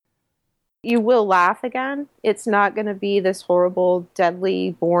You will laugh again. It's not going to be this horrible,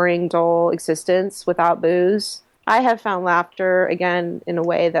 deadly, boring, dull existence without booze. I have found laughter again in a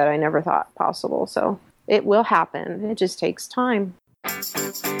way that I never thought possible. So it will happen. It just takes time.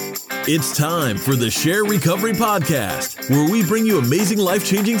 It's time for the Share Recovery Podcast, where we bring you amazing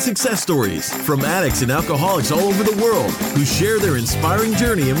life-changing success stories from addicts and alcoholics all over the world who share their inspiring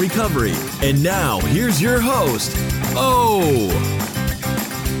journey in recovery. And now, here's your host, O.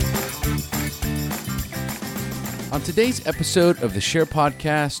 On today's episode of the Share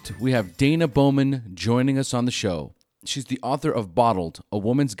Podcast, we have Dana Bowman joining us on the show. She's the author of Bottled, A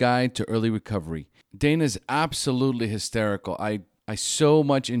Woman's Guide to Early Recovery. Dana's absolutely hysterical. I so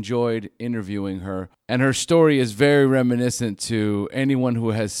much enjoyed interviewing her, and her story is very reminiscent to anyone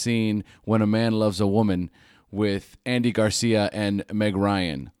who has seen When a Man Loves a Woman with Andy Garcia and Meg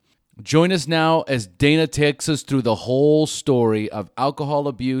Ryan. Join us now as Dana takes us through the whole story of alcohol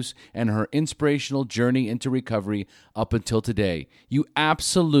abuse and her inspirational journey into recovery up until today. You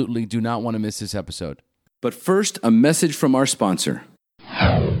absolutely do not want to miss this episode. But first, a message from our sponsor.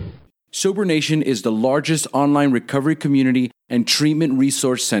 Sober Nation is the largest online recovery community and treatment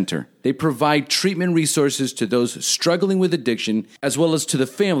resource center. They provide treatment resources to those struggling with addiction, as well as to the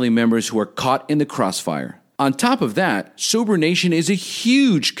family members who are caught in the crossfire. On top of that, Sober Nation is a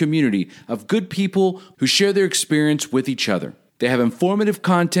huge community of good people who share their experience with each other. They have informative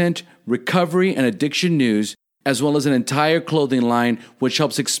content, recovery and addiction news, as well as an entire clothing line which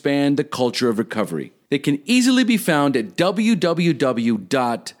helps expand the culture of recovery. They can easily be found at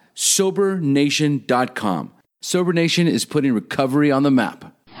www.sobernation.com. Sober Nation is putting recovery on the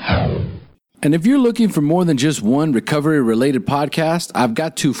map. And if you're looking for more than just one recovery-related podcast, I've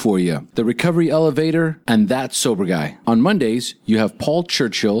got two for you. The Recovery Elevator and That Sober Guy. On Mondays, you have Paul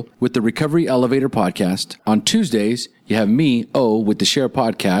Churchill with the Recovery Elevator podcast. On Tuesdays, you have me, O, with the Share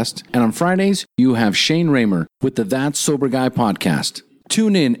podcast. And on Fridays, you have Shane Raymer with the That Sober Guy podcast.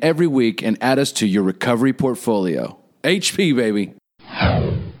 Tune in every week and add us to your recovery portfolio. HP, baby.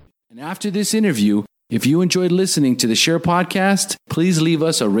 And after this interview, if you enjoyed listening to the Share Podcast, please leave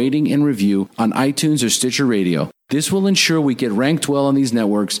us a rating and review on iTunes or Stitcher Radio. This will ensure we get ranked well on these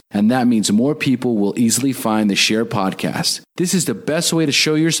networks, and that means more people will easily find the Share Podcast. This is the best way to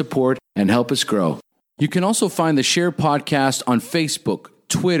show your support and help us grow. You can also find the Share Podcast on Facebook,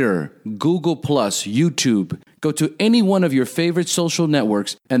 Twitter, Google+, YouTube. Go to any one of your favorite social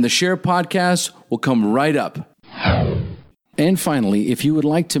networks, and the Share Podcast will come right up. And finally, if you would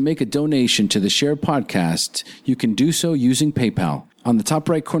like to make a donation to the Share Podcast, you can do so using PayPal. On the top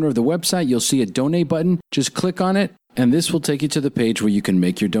right corner of the website, you'll see a donate button. Just click on it, and this will take you to the page where you can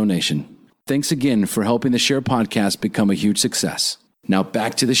make your donation. Thanks again for helping the Share Podcast become a huge success. Now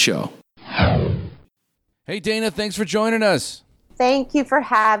back to the show. Hey, Dana, thanks for joining us. Thank you for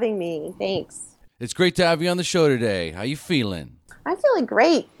having me. Thanks. It's great to have you on the show today. How you feeling? I'm feeling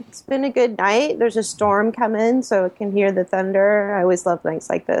great. It's been a good night. There's a storm coming, so I can hear the thunder. I always love nights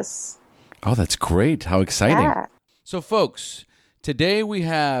like this. Oh, that's great. How exciting. Yeah. So, folks, today we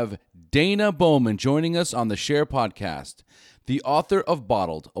have Dana Bowman joining us on the Share Podcast, the author of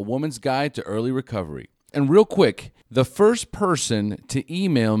Bottled, A Woman's Guide to Early Recovery. And real quick, the first person to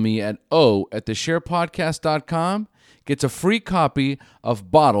email me at o@thesharepodcast.com gets a free copy of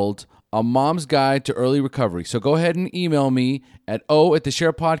Bottled, A Mom's Guide to Early Recovery. So go ahead and email me at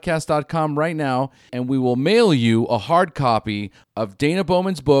o@thesharepodcast.com right now, and we will mail you a hard copy of Dana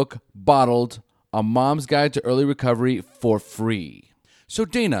Bowman's book, Bottled, A Mom's Guide to Early Recovery, for free. So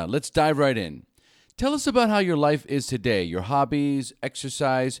Dana, let's dive right in. Tell us about how your life is today, your hobbies,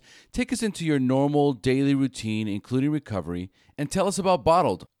 exercise. Take us into your normal daily routine, including recovery, and tell us about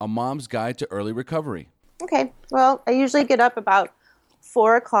Bottled, A Mom's Guide to Early Recovery. Okay. Well, I usually get up about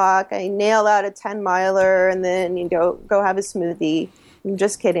 4 o'clock. I nail out a 10-miler and then go have a smoothie. I'm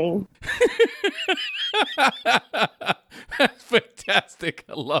just kidding. That's fantastic.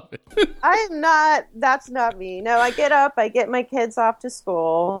 I love it. That's not me. No, I get up, I get my kids off to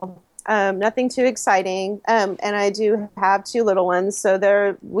school. Nothing too exciting. And I do have 2 little ones.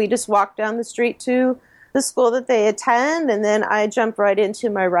 So we just walk down the street to the school that they attend, and then I jump right into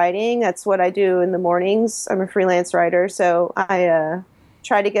my writing. That's what I do in the mornings. I'm a freelance writer, so I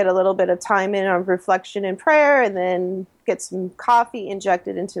try to get a little bit of time in on reflection and prayer, and then get some coffee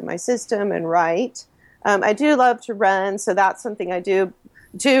injected into my system and write. I do love to run, so that's something I do,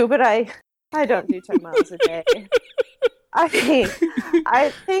 but I don't do 10 miles a day. I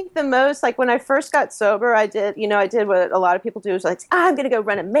think the most, like when I first got sober, I did what a lot of people do is like, I'm going to go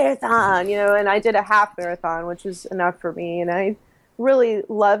run a marathon, and I did a half marathon, which was enough for me. And I really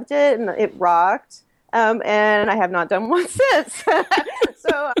loved it and it rocked. And I have not done one since.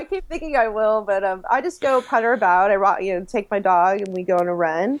 So I keep thinking I will, but I just go putter about. Take my dog and we go on a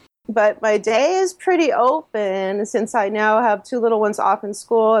run. But my day is pretty open since I now have 2 little ones off in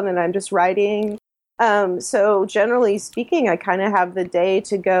school, and then I'm just writing. So generally speaking, I kind of have the day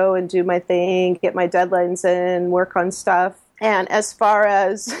to go and do my thing, get my deadlines in, work on stuff. And as far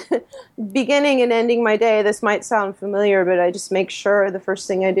as beginning and ending my day, this might sound familiar, but I just make sure the first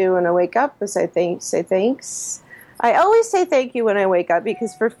thing I do when I wake up is say thanks. I always say thank you when I wake up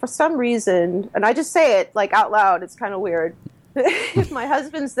because for some reason, and I just say it like out loud, it's kind of weird. If my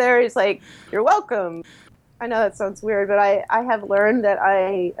husband's there, he's like, "You're welcome." I know that sounds weird, but I have learned that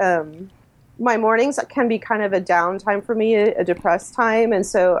my mornings can be kind of a downtime for me, a depressed time. And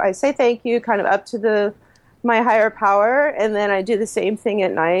so I say thank you kind of up to my higher power. And then I do the same thing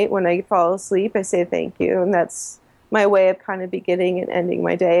at night when I fall asleep. I say thank you. And that's my way of kind of beginning and ending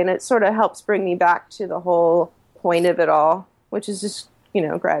my day. And it sort of helps bring me back to the whole point of it all, which is just,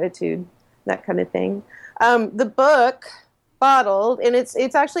 gratitude, that kind of thing. The book, Bottled, and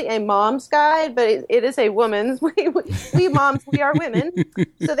it's actually a mom's guide, but it is a woman's. We moms, we are women.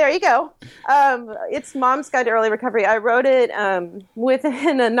 So there you go. It's Mom's Guide to Early Recovery. I wrote it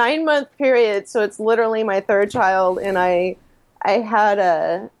within a 9-month period, so it's literally my 3rd child. And I had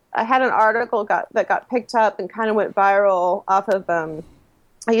an article that got picked up and kind of went viral off of.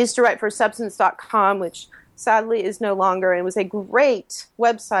 I used to write for Substance.com, which sadly is no longer, and it was a great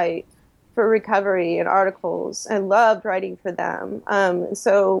website for recovery and articles, and loved writing for them.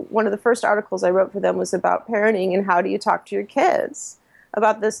 So one of the first articles I wrote for them was about parenting and how do you talk to your kids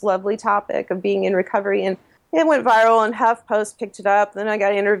about this lovely topic of being in recovery. And it went viral, and HuffPost picked it up. Then I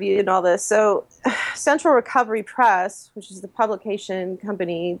got interviewed and all this. So Central Recovery Press, which is the publication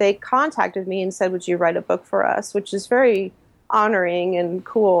company, they contacted me and said, "Would you write a book for us?" Which is very honoring and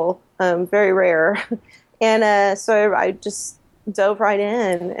cool, very rare. And so I just dove right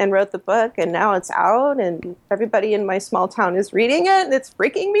in and wrote the book, and now it's out, and everybody in my small town is reading it, and it's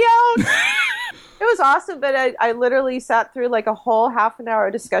freaking me out. It was awesome, but I literally sat through like a whole half-an-hour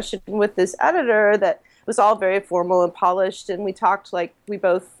discussion with this editor that was all very formal and polished, and we talked like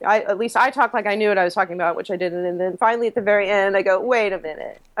I talked like I knew what I was talking about, which I didn't, and then finally at the very end, I go, "Wait a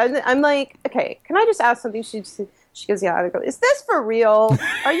minute." I'm like, "Okay, can I just ask something?" She goes, "Yeah." I go, "Is this for real?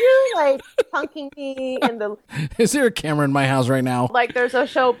 Are you like punking me in the?" Is there a camera in my house right now? Like, there's a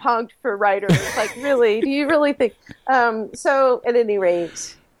show Punked for writers. Like, really? Do you really think? So, at any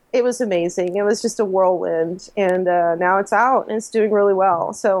rate, it was amazing. It was just a whirlwind, and now it's out and it's doing really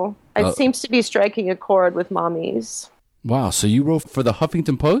well. So it seems to be striking a chord with mommies. Wow! So you wrote for the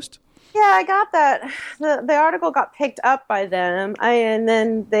Huffington Post? Yeah, I got that. The article got picked up by them, and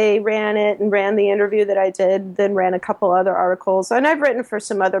then they ran it and ran the interview that I did, then ran a couple other articles. And I've written for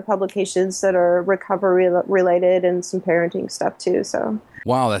some other publications that are recovery related and some parenting stuff too. So.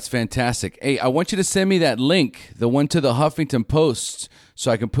 Wow, that's fantastic. Hey, I want you to send me that link, the one to the Huffington Post,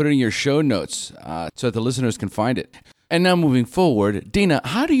 so I can put it in your show notes so that the listeners can find it. And now moving forward, Dana,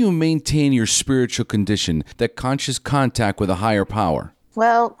 how do you maintain your spiritual condition, that conscious contact with a higher power?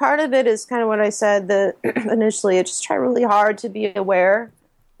 Well, part of it is kind of what I said that initially. I just try really hard to be aware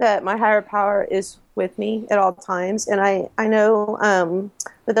that my higher power is with me at all times. And I know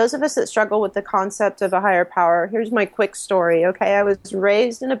for those of us that struggle with the concept of a higher power, here's my quick story, okay? I was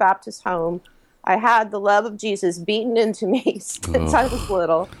raised in a Baptist home. I had the love of Jesus beaten into me since I was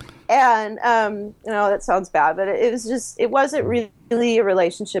little. And, that sounds bad, but it wasn't really a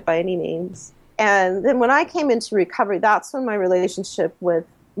relationship by any means. And then when I came into recovery, that's when my relationship with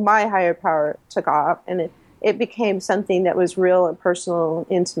my higher power took off, and it became something that was real and personal, and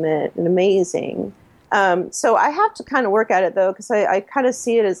intimate, and amazing. So I have to kind of work at it, though, because I kind of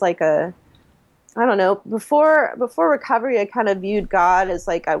see it as like I don't know, before recovery, I kind of viewed God as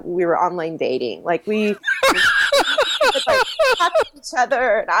like we were online dating. Like we would like talk to each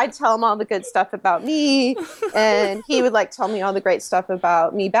other, and I'd tell him all the good stuff about me, and he would like tell me all the great stuff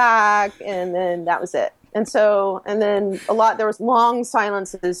about me back, and then that was it. And then there was long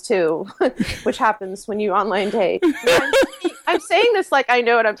silences too, which happens when you online date. I'm saying this like I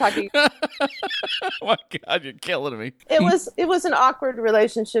know what I'm talking about. Oh my God, you're killing me. It was an awkward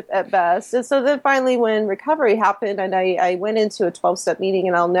relationship at best. And so then finally when recovery happened, and I went into a 12-step meeting,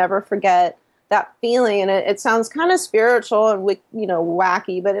 and I'll never forget that feeling. And it sounds kind of spiritual and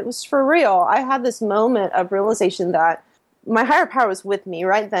wacky, but it was for real. I had this moment of realization that my higher power was with me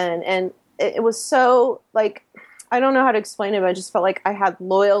right then, and it was so, like, I don't know how to explain it, but I just felt like I had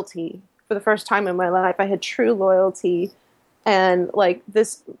loyalty for the first time in my life. I had true loyalty, and like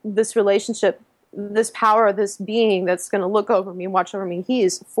this relationship, this power, this being that's going to look over me and watch over me, he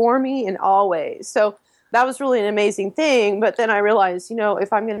is for me and always. So that was really an amazing thing. But then I realized,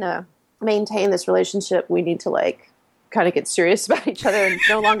 if I'm going to maintain this relationship, we need to kind of get serious about each other and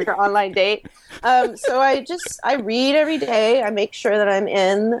no longer online date. So I read every day. I make sure that I'm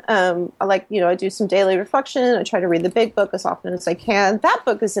in, I do some daily reflection. I try to read the big book as often as I can. That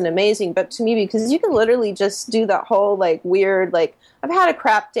book is an amazing book to me because you can literally just do that whole weird, I've had a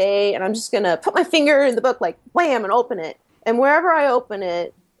crap day and I'm just going to put my finger in the book, wham, and open it. And wherever I open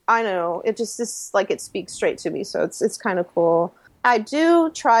it, I know it just is it speaks straight to me. So it's kind of cool. I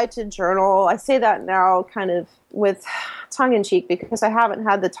do try to journal. I say that now kind of with tongue in cheek because I haven't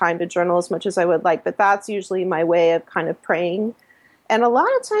had the time to journal as much as I would like, but that's usually my way of kind of praying. And a lot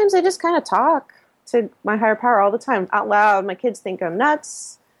of times I just kind of talk to my higher power all the time out loud. My kids think I'm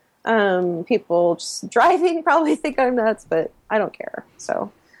nuts. People just driving probably think I'm nuts, but I don't care.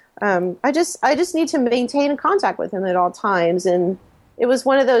 So I just need to maintain contact with him at all times. And it was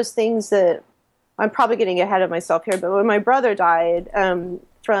one of those things that I'm probably getting ahead of myself here, but when my brother died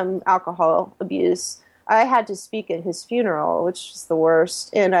from alcohol abuse, I had to speak at his funeral, which is the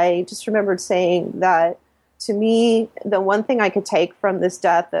worst. And I just remembered saying that to me, the one thing I could take from this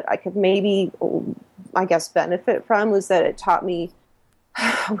death that I could maybe, I guess, benefit from was that it taught me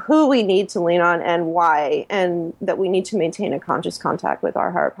who we need to lean on and why, and that we need to maintain a conscious contact with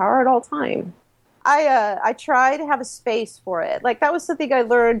our higher power at all time. I try to have a space for it. That was something I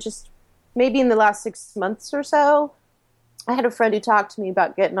learned just maybe in the last 6 months or so. I had a friend who talked to me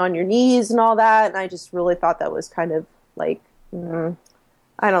about getting on your knees and all that, and I just really thought that was kind of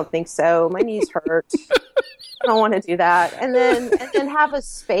I don't think so. My knees hurt. I don't want to do that. And then have a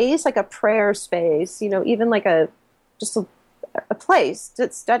space, a prayer space, even a place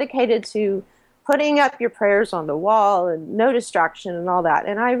that's dedicated to putting up your prayers on the wall and no distraction and all that.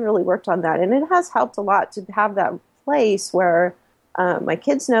 And I really worked on that, and it has helped a lot to have that place where my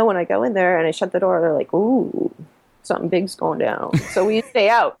kids know when I go in there and I shut the door, they're like, ooh, something big's going down. So we stay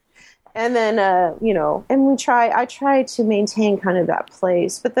out. And then, and I try to maintain kind of that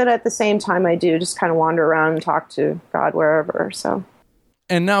place. But then at the same time, I do just kind of wander around and talk to God wherever. So.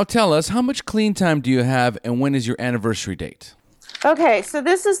 And now tell us, how much clean time do you have and when is your anniversary date? Okay, so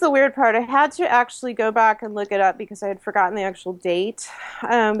this is the weird part. I had to actually go back and look it up because I had forgotten the actual date.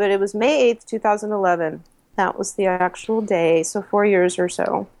 But it was May 8th, 2011. That was the actual day, so 4 years or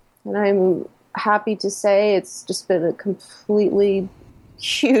so. And I'm happy to say it's just been a completely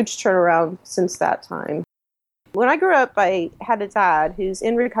huge turnaround since that time. When I grew up, I had a dad who's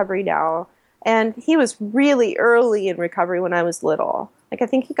in recovery now, and he was really early in recovery when I was little. I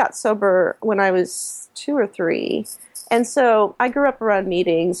think he got sober when I was 2 or 3. And so I grew up around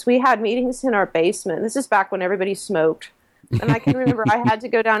meetings. We had meetings in our basement. This is back when everybody smoked. And I can remember I had to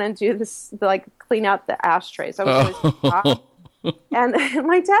go down and do this, clean out the ashtrays. I was always hot. And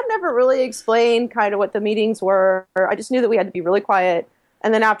my dad never really explained kind of what the meetings were. I just knew that we had to be really quiet.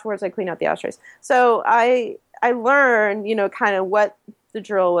 And then afterwards, I clean out the ashtrays. So I learned, kind of what the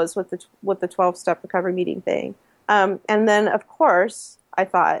drill was with the 12-step recovery meeting thing. And then, of course, I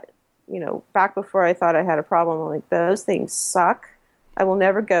thought, back before I thought I had a problem, I'm like, those things suck. I will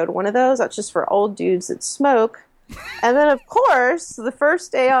never go to one of those. That's just for old dudes that smoke. And then, of course, the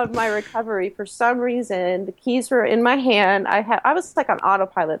first day of my recovery, for some reason, the keys were in my hand. I was on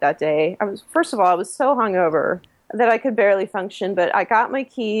autopilot that day. First of all, I was so hungover that I could barely function. But I got my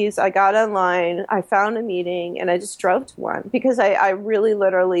keys. I got online. I found a meeting, and I just drove to one because I really,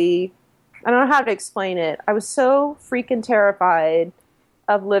 literally, I don't know how to explain it. I was so freaking terrified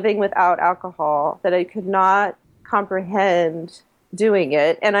of living without alcohol that I could not comprehend doing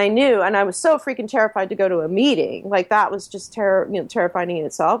it. And I knew, and I was so freaking terrified to go to a meeting. That was just terrifying in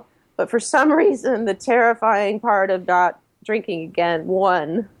itself. But for some reason, the terrifying part of not drinking again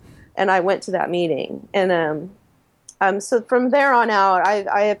won, and I went to that meeting. And so from there on out,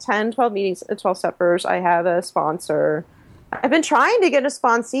 I attend 12 meetings, 12 steppers. I have a sponsor. I've been trying to get a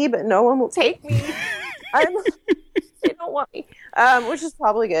sponsee, but no one will take me. They don't want me, which is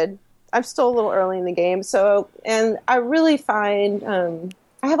probably good. I'm still a little early in the game. So, and I really find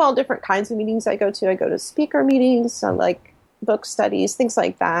I have all different kinds of meetings I go to. I go to speaker meetings, book studies, things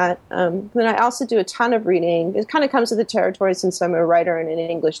like that. Then I also do a ton of reading. It kind of comes with the territory since I'm a writer and an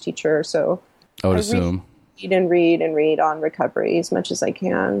English teacher. So I would assume. Read on recovery as much as I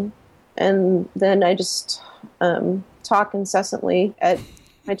can. And then I just talk incessantly at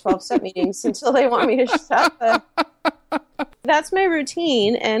my 12-step meetings until they want me to shut up. That's my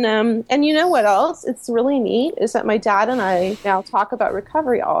routine. And you know what else? It's really neat is that my dad and I now talk about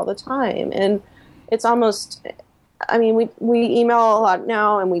recovery all the time. And it's almost, we email a lot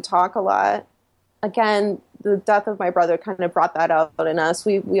now and we talk a lot. Again, the death of my brother kind of brought that out in us.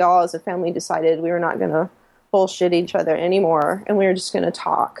 We all as a family decided we were not going to bullshit each other anymore, and we were just going to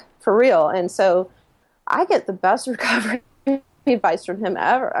talk for real. And so I get the best recovery advice from him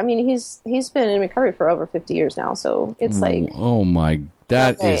ever. I mean, he's been in recovery for over 50 years now, so it's like, oh my,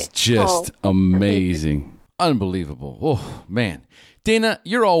 that is just amazing. Unbelievable. Oh man, Dana,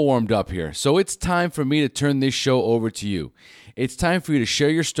 you're all warmed up here, so it's time for me to turn this show over to you. It's time for you to share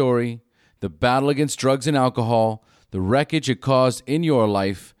your story, the battle against drugs and alcohol, the wreckage it caused in your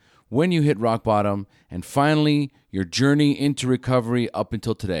life, when you hit rock bottom, and finally, your journey into recovery up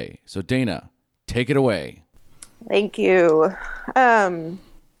until today. So Dana, take it away. Thank you.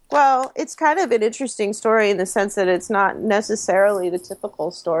 Well, it's kind of an interesting story in the sense that it's not necessarily the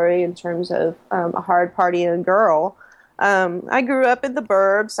typical story in terms of a hard partying girl. I grew up in the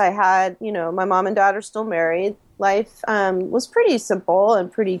burbs. I had, my mom and dad are still married. Life was pretty simple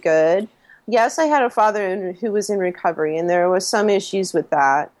and pretty good. Yes, I had a father who was in recovery, and there was some issues with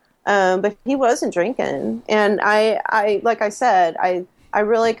that. But he wasn't drinking. And I like I said, I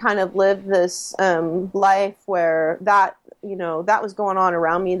really kind of lived this life where that was going on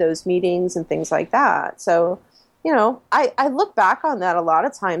around me, those meetings and things like that. So, I look back on that a lot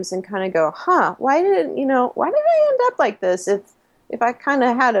of times and kind of go, why did I end up like this if I kind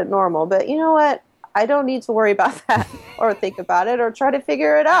of had it normal? But you know what? I don't need to worry about that or think about it or try to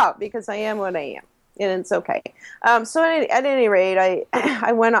figure it out because I am what I am. And it's okay. So at any rate,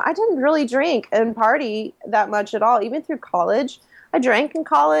 I went on. I didn't really drink and party that much at all, even through college. I drank in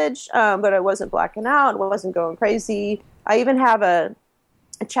college, but I wasn't blacking out. I wasn't going crazy. I even have a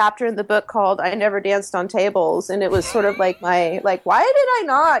chapter in the book called I Never Danced on Tables. And it was sort of like why did I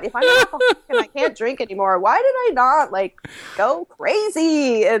not, if I'm an alcoholic and I can't drink anymore, why did I not go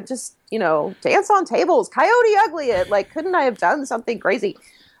crazy and just, dance on tables, coyote ugly it? Couldn't I have done something crazy?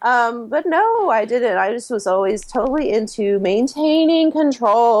 But no, I didn't. I just was always totally into maintaining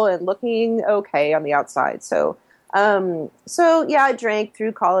control and looking okay on the outside. So yeah, I drank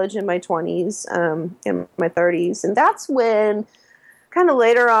through college in my 20s, in my 30s. And that's when kind of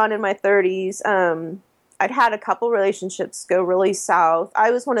later on in my 30s, I'd had a couple relationships go really south.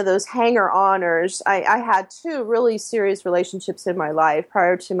 I was one of those hanger-oners. I had 2 really serious relationships in my life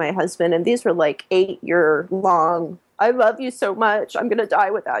prior to my husband. And these were 8-year-long, I love you so much, I'm going to die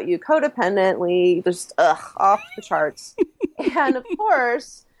without you, codependently, just off the charts. And of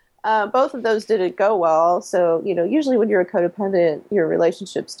course, both of those didn't go well. So, usually when you're a codependent, your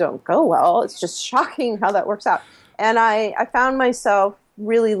relationships don't go well. It's just shocking how that works out. And I found myself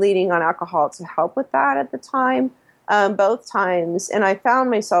really leaning on alcohol to help with that at the time, both times. And I found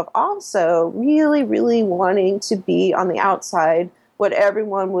myself also really, really wanting to be on the outside, what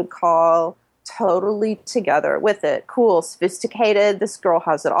everyone would call totally together with it. Cool, sophisticated. This girl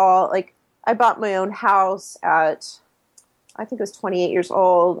has it all. I bought my own house at, I think it was 28 years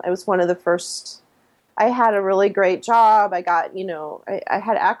old. I was one of the first. I had a really great job. I got, I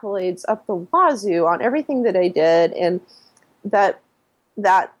had accolades up the wazoo on everything that I did. And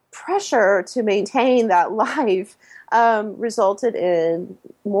that pressure to maintain that life resulted in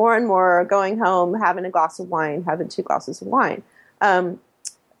more and more going home, having a glass of wine, having 2 glasses of wine.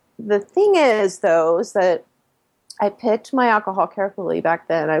 The thing is, though, is that I picked my alcohol carefully back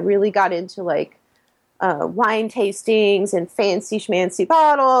then. I really got into wine tastings and fancy schmancy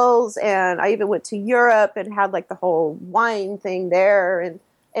bottles. And I even went to Europe and had the whole wine thing there. And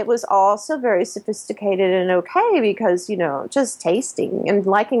it was also very sophisticated and okay because, just tasting and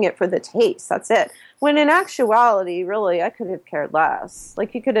liking it for the taste. That's it. When in actuality, really, I could have cared less.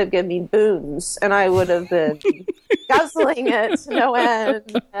 You could have given me booze and I would have been guzzling it to no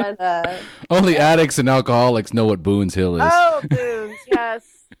end. And, only addicts and alcoholics know what Boone's Hill is. Oh, booze,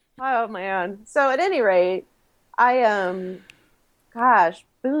 yes. Oh, man. So at any rate,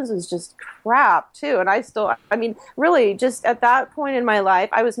 booze was just crap, too. And really, just at that point in my life,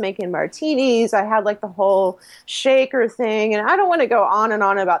 I was making martinis. I had the whole shaker thing. And I don't want to go on and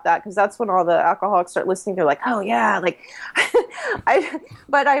on about that because that's when all the alcoholics start listening. They're like, oh, yeah.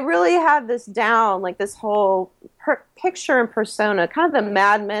 But I really had this down, this whole picture and persona, kind of the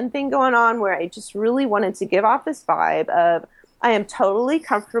Mad Men thing going on where I just really wanted to give off this vibe of, I am totally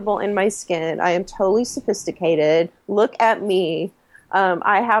comfortable in my skin. I am totally sophisticated. Look at me.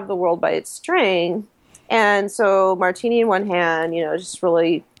 I have the world by its string. And so martini in one hand, just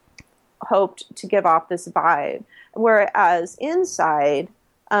really hoped to give off this vibe. Whereas inside,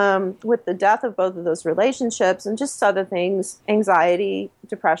 with the death of both of those relationships and just other things, anxiety,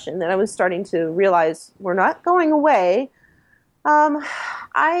 depression, that I was starting to realize were not going away. Um,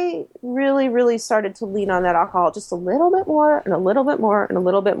 I really, really started to lean on that alcohol just a little bit more and a little bit more and a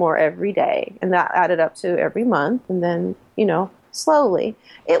little bit more every day. And that added up to every month. And then, slowly.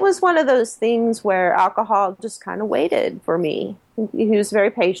 It was one of those things where alcohol just kind of waited for me. He was very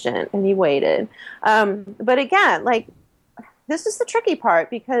patient and he waited. But again, this is the tricky part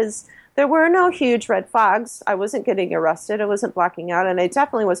because there were no huge red flags. I wasn't getting arrested. I wasn't blacking out. And I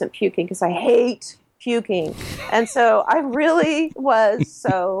definitely wasn't puking because I hate puking. And so I really was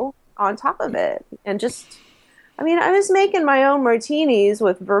so on top of it. And I was making my own martinis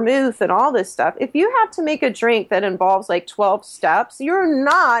with vermouth and all this stuff. If you have to make a drink that involves 12 steps, you're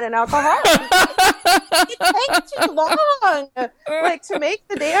not an alcoholic. It takes too long to make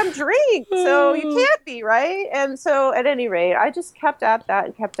the damn drink. So you can't be, right? And so at any rate, I just kept at that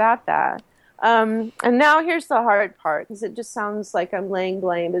and kept at that. And now here's the hard part because it just sounds like I'm laying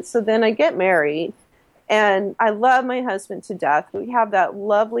blame. But so then I get married. And I love my husband to death. We have that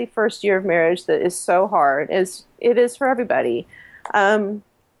lovely first year of marriage that is so hard, as it is for everybody.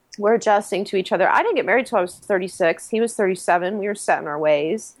 We're adjusting to each other. I didn't get married till I was 36. He was 37. We were set in our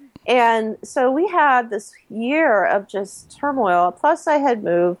ways. And so we had this year of just turmoil. Plus I had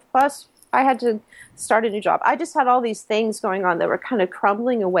moved. Plus I had to start a new job. I just had all these things going on that were kind of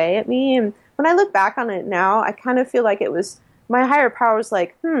crumbling away at me. And when I look back on it now, I kind of feel like it was my higher power was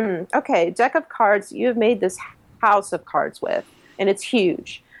like, okay, deck of cards you have made this house of cards with, and it's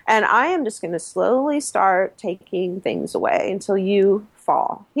huge. And I am just going to slowly start taking things away until you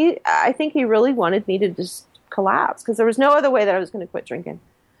fall. I think he really wanted me to just collapse because there was no other way that I was going to quit drinking.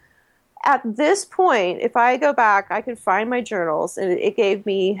 At this point, if I go back, I could find my journals, and it gave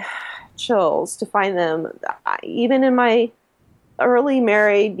me chills to find them, even in my early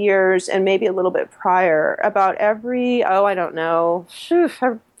married years and maybe a little bit prior, about every, 2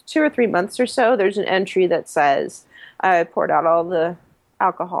 or 3 months or so, there's an entry that says, I poured out all the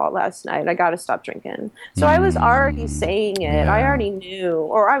alcohol last night. I got to stop drinking. So I was already saying it. Yeah. I already knew.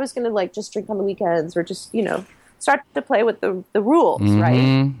 Or I was going to just drink on the weekends or just, start to play with the rules,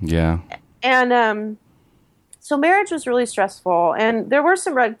 right? Yeah. And so marriage was really stressful. And there were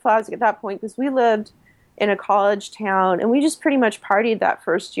some red flags at that point because we lived in a college town, and we just pretty much partied that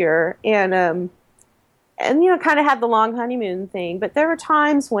first year, and kind of had the long honeymoon thing. But there were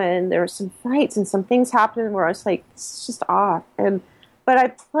times when there were some fights and some things happened where I was like, "This is just off."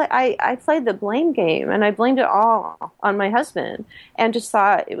 But I played the blame game, and I blamed it all on my husband, and just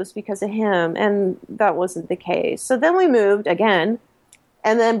thought it was because of him, and that wasn't the case. So then we moved again.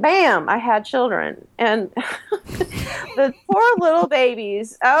 And then, bam, I had children. And the poor little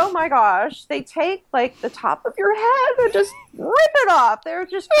babies, oh my gosh, they take the top of your head and just rip it off. They're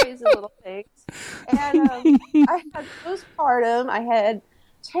just crazy little things. And I had postpartum. I had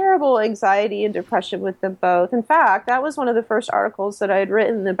terrible anxiety and depression with them both. In fact, that was one of the first articles that I had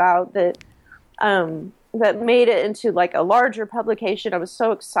written about that made it into a larger publication. I was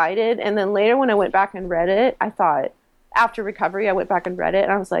so excited. And then later when I went back and read it, I thought, after recovery, I went back and read it,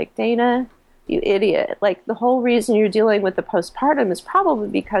 and I was like, Dana, you idiot. The whole reason you're dealing with the postpartum is probably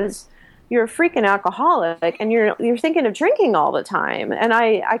because you're a freaking alcoholic, and you're thinking of drinking all the time. And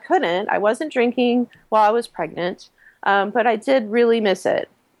I couldn't. I wasn't drinking while I was pregnant, but I did really miss it.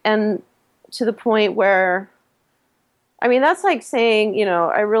 And to the point where, that's like saying,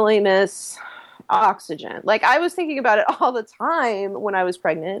 I really miss oxygen. I was thinking about it all the time when I was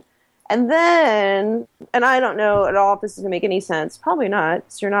pregnant. And then, and I don't know at all if this is going to make any sense. Probably not,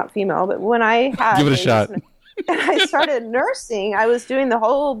 because you're not female. But when I had... Give it a shot. And I started nursing, I was doing the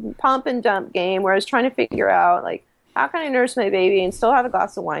whole pump and dump game where I was trying to figure out, how can I nurse my baby and still have a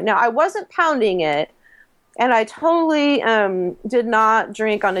glass of wine? Now, I wasn't pounding it, and I totally did not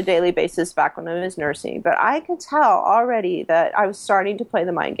drink on a daily basis back when I was nursing. But I could tell already that I was starting to play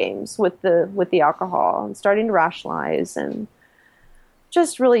the mind games with the alcohol and starting to rationalize and...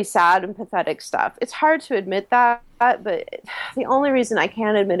 just really sad and pathetic stuff. It's hard to admit that, but the only reason I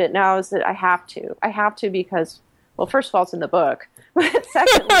can't admit it now is that I have to. I have to because, well, first of all, it's in the book. But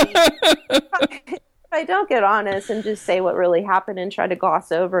secondly, if I don't get honest and just say what really happened and try to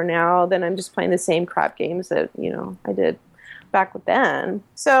gloss over now, then I'm just playing the same crap games that, I did back then.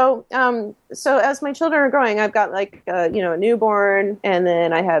 So as my children are growing, I've got a newborn, and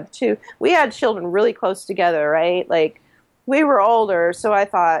then I have two. We had children really close together, right? We were older, so I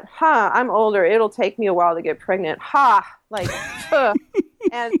thought, I'm older. It'll take me a while to get pregnant. And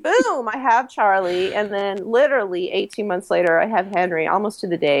boom, I have Charlie. And then literally 18 months later, I have Henry, almost to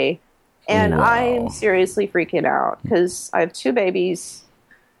the day. And wow. I'm seriously freaking out because I have two babies,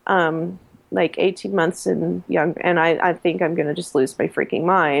 18 months and young. And I think I'm going to just lose my freaking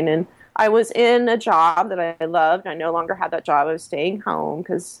mind. And I was in a job that I loved. I no longer had that job. I was staying home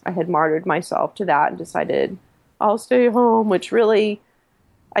because I had martyred myself to that and decided I'll stay home, which really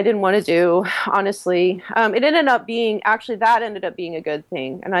I didn't want to do, honestly. It ended up being, actually, that ended up being a good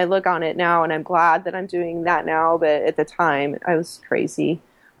thing. And I look on it now and I'm glad that I'm doing that now. But at the time, I was crazy.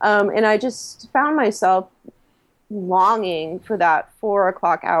 And I just found myself longing for that 4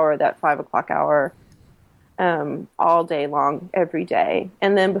 o'clock hour, that 5 o'clock hour, all day long, every day.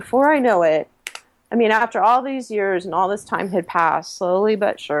 And then before I know it, I mean, after all these years and all this time had passed, slowly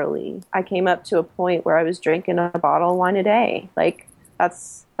but surely, I came up to a point where I was drinking a bottle of wine a day. Like,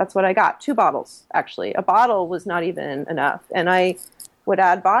 that's what I got. 2 bottles, actually. A bottle was not even enough. And I would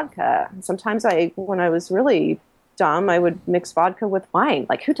add vodka. Sometimes when I was really dumb, I would mix vodka with wine.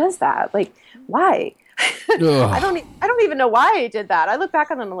 Like, who does that? Like, why? I don't even know why I did that. I look back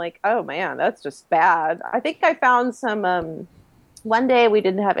on them and I'm like, oh man, that's just bad. I think I found some, one day we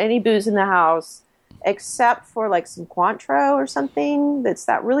didn't have any booze in the house except for like some Cointreau or something. That's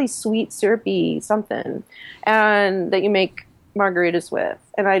that really sweet, syrupy something, and that you make margaritas with.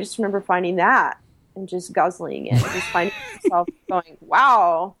 And I just remember finding that and just guzzling it, just finding myself going,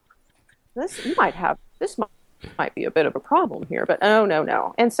 wow, this might be a bit of a problem here, but oh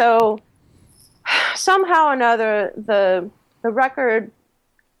no. And so somehow or another, the record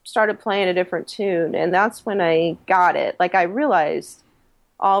started playing a different tune, and that's when I got it. Like, I realized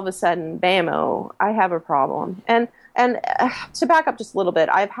all of a sudden, bam-o, I have a problem. And to back up just a little bit,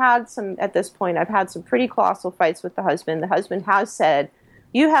 I've had some pretty colossal fights with the husband. The husband has said,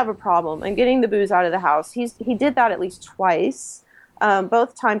 you have a problem, and getting the booze out of the house. He did that at least twice.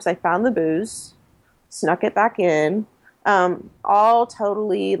 Both times I found the booze, snuck it back in, all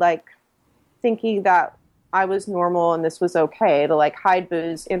totally like thinking that I was normal and this was okay to like hide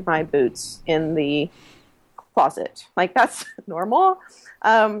booze in my boots in the closet. Like, that's normal.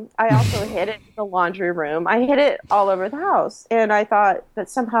 I also hid it in the laundry room. I hid it all over the house. And I thought that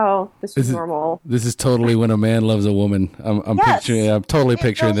somehow this was normal. This is totally when a man loves a woman. I'm totally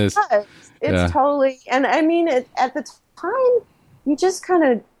picturing this. It's totally, and I mean, at the time, you just kind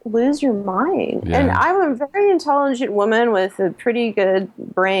of lose your mind. Yeah. And I'm a very intelligent woman with a pretty good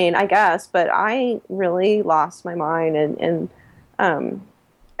brain, I guess, but I really lost my mind. And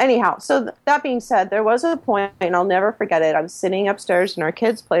anyhow, so that being said, there was a point, and I'll never forget it. I was sitting upstairs in our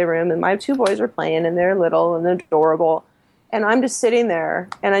kids' playroom, and my 2 boys were playing, and they're little and adorable. And I'm just sitting there,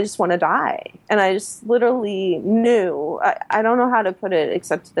 and I just want to die. And I just literally knew, I don't know how to put it,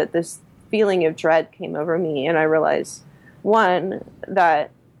 except that this feeling of dread came over me, and I realized, 1, that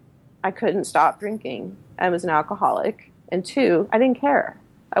I couldn't stop drinking. I was an alcoholic. And 2, I didn't care.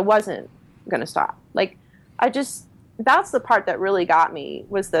 I wasn't going to stop. Like, that's the part that really got me,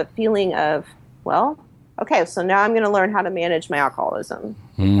 was the feeling of, well, okay, so now I'm going to learn how to manage my alcoholism.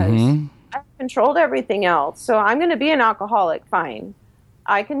 Because I've controlled everything else. So I'm going to be an alcoholic, fine.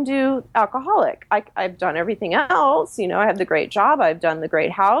 I can do alcoholic. I've done everything else. You know, I have the great job. I've done the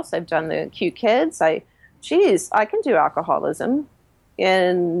great house. I've done the cute kids. I can do alcoholism.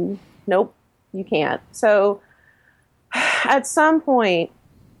 And nope, you can't. So at some point,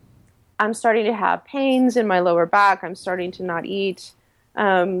 I'm starting to have pains in my lower back. I'm starting to not eat.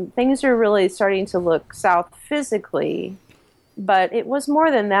 Things are really starting to look south physically. But it was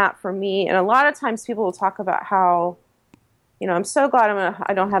more than that for me. And a lot of times people will talk about how, you know, I'm so glad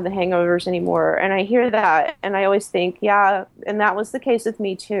I don't have the hangovers anymore. And I hear that, and I always think, yeah, and that was the case with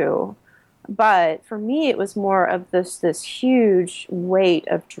me too. But for me, it was more of this huge weight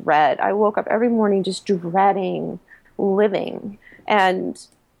of dread. I woke up every morning just dreading living. And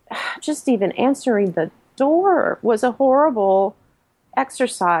just even answering the door was a horrible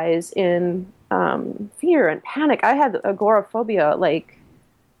exercise in fear and panic. I had agoraphobia. Like,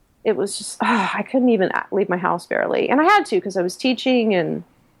 it was just, I couldn't even leave my house barely. And I had to, because I was teaching, and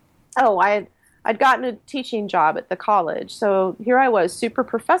I'd gotten a teaching job at the college. So here I was, super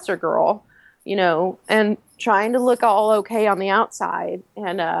professor girl, you know, and trying to look all okay on the outside.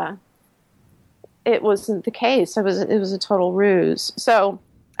 And it wasn't the case. It was a total ruse. So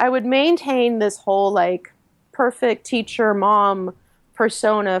I would maintain this whole like perfect teacher, mom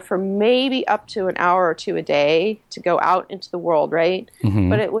persona for maybe up to an hour or 2 a day to go out into the world, right? Mm-hmm.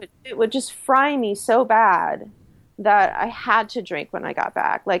 But it would just fry me so bad that I had to drink when I got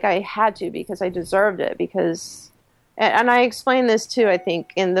back. Like, I had to, because I deserved it. Because, and I explained this too, I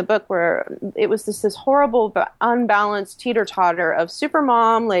think, in the book, where it was this horrible but unbalanced teeter-totter of super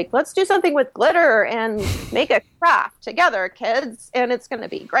mom, like, let's do something with glitter and make a craft together, kids, and it's going to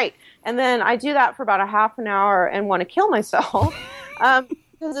be great. And then I do that for about a half an hour and want to kill myself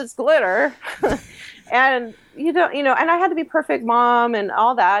because it's glitter. And and I had to be perfect mom and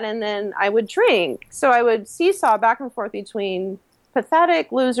all that. And then I would drink. So I would seesaw back and forth between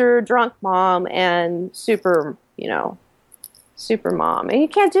pathetic, loser, drunk mom and super mom. And you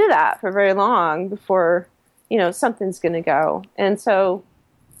can't do that for very long before, something's going to go. And so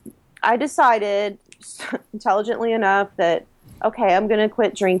I decided intelligently enough that, okay, I'm going to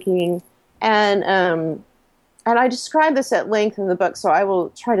quit drinking. And I describe this at length in the book, so I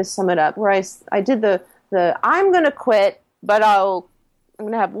will try to sum it up. Where I did the I'm going to quit, but I'm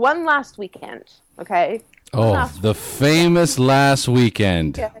going to have one last weekend, okay? The famous last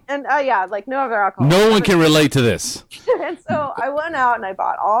weekend. Yeah, and like no other alcohol. No one can relate to this. And so I went out and I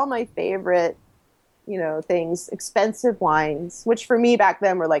bought all my favorite, things, expensive wines, which for me back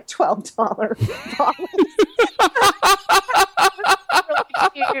then were like $12 bottles.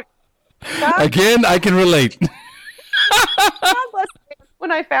 Really cute. Again, I can relate.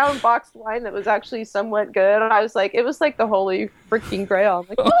 When I found boxed wine that was actually somewhat good, I was like, it was like the holy freaking grail. I'm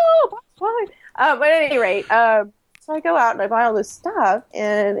like, oh, boxed wine. But at any rate, so I go out and I buy all this stuff,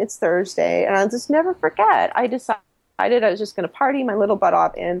 and it's Thursday, and I'll just never forget. I decided I was just going to party my little butt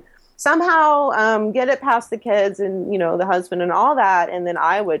off and somehow get it past the kids and, the husband and all that, and then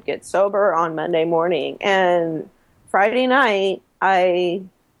I would get sober on Monday morning. And Friday night, I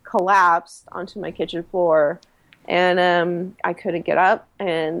collapsed onto my kitchen floor, and I couldn't get up,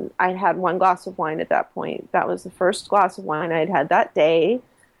 and I had one glass of wine at that point. That was the first glass of wine I'd had that day.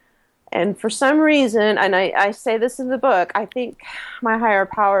 And for some reason, and I say this in the book, I think my higher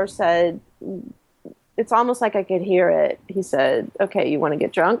power said, it's almost like I could hear it. He said, okay, you want to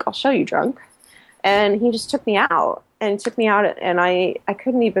get drunk? I'll show you drunk. And he just took me out, and I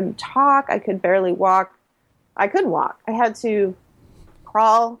couldn't even talk. I could barely walk. I couldn't walk. I had to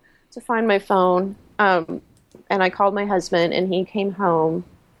crawl to find my phone. And I called my husband, and he came home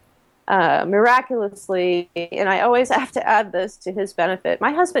miraculously. And I always have to add this to his benefit.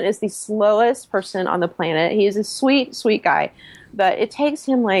 My husband is the slowest person on the planet. He is a sweet, sweet guy, but it takes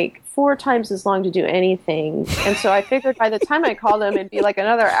him like 4 times as long to do anything. And so I figured by the time I called him, it'd be like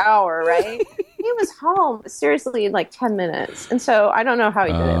another hour, right? He was home, seriously, in like 10 minutes. And so I don't know how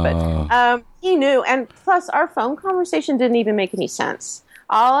he did it, but he knew. And plus, our phone conversation didn't even make any sense.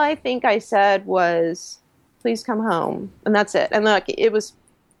 All I think I said was, please come home. And that's it. And look, it was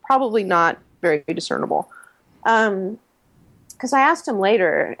probably not very discernible. Because I asked him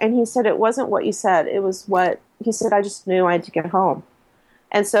later, and he said it wasn't what you said. It was what he said. I just knew I had to get home.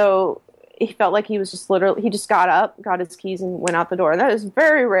 And so he felt like he was just he just got up, got his keys, and went out the door. And that is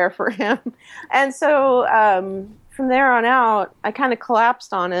very rare for him. And so from there on out, I kind of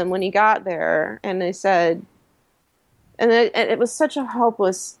collapsed on him when he got there. And they said, and it was such a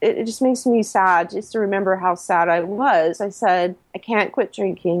hopeless, it just makes me sad just to remember how sad I was. I said, I can't quit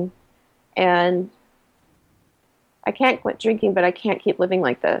drinking. And I can't quit drinking, but I can't keep living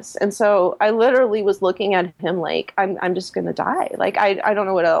like this. And so I literally was looking at him like, I'm just going to die. Like, I don't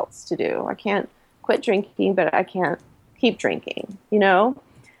know what else to do. I can't quit drinking, but I can't keep drinking,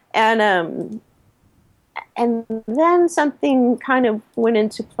 And then something kind of went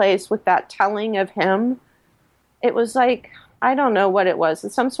into place with that telling of him. It was like, I don't know what it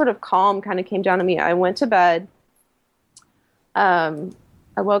was. Some sort of calm kind of came down to me. I went to bed.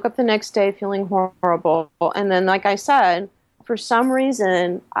 I woke up the next day feeling horrible. And then, like I said, for some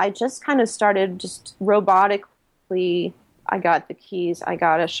reason, I just kind of started just robotically. I got the keys. I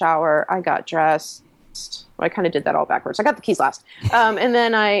got a shower. I got dressed. Well, I kind of did that all backwards. I got the keys last. And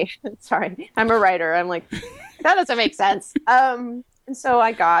then sorry, I'm a writer. I'm like, that doesn't make sense. And so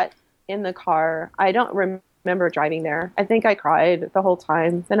I got in the car. I don't remember driving there. I think I cried the whole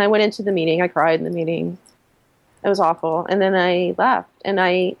time. Then I went into the meeting. I cried in the meeting. It was awful. And then I left. And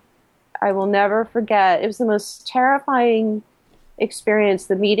I will never forget. It was the most terrifying experience,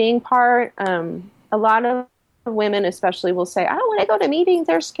 the meeting part. A lot of women especially will say, I don't want to go to meetings.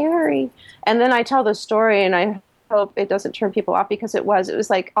 They're scary. And then I tell the story, and I hope it doesn't turn people off, because it was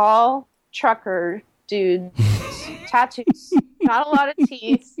like all trucker dudes, tattoos, not a lot of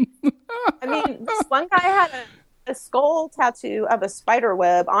teeth. I mean, this one guy had a skull tattoo of a spider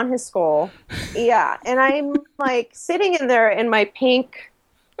web on his skull. Yeah. And I'm like sitting in there in my pink,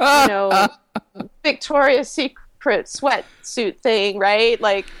 Victoria's Secret sweatsuit thing, right?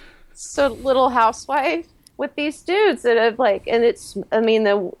 Like, so little housewife with these dudes that have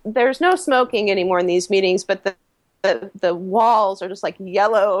there's no smoking anymore in these meetings, but the walls are just like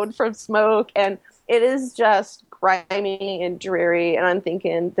yellowed from smoke, and it is just grimy and dreary. And I'm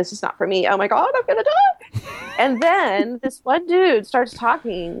thinking, this is not for me. Oh my God, I'm gonna die. And then this one dude starts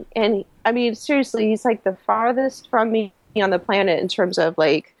talking, and seriously, he's like the farthest from me on the planet in terms of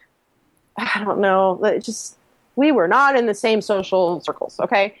like I don't know, we were not in the same social circles.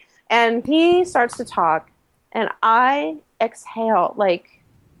 Okay. And he starts to talk and I exhale like,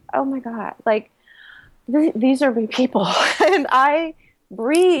 oh my God, like these are my people. And I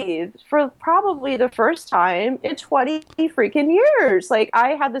breathed for probably the first time in 20 freaking years. Like I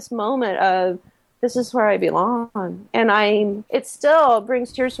had this moment of, this is where I belong. And it still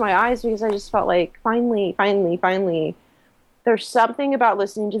brings tears to my eyes because I just felt like finally, there's something about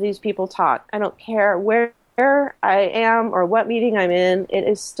listening to these people talk. I don't care where I am or what meeting I'm in. It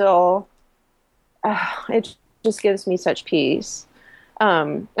is still, it just gives me such peace.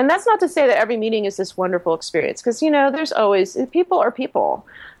 And that's not to say that every meeting is this wonderful experience, because, there's always, people are people,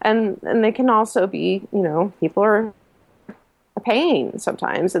 and they can also be, people are a pain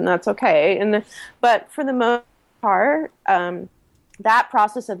sometimes, and that's okay. But for the most part, that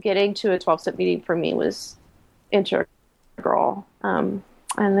process of getting to a 12-step meeting for me was integral.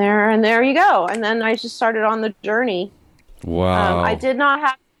 And there you go. And then I just started on the journey. Wow. I did not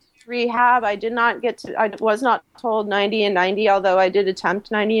have rehab. I was not told 90 and 90, although I did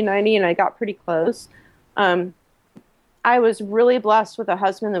attempt 90 and 90 and I got pretty close. I was really blessed with a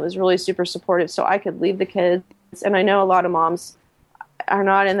husband that was really super supportive, so I could leave the kids. And I know a lot of moms are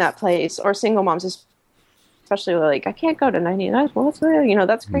not in that place, or single moms, especially like, I can't go to 90. Well,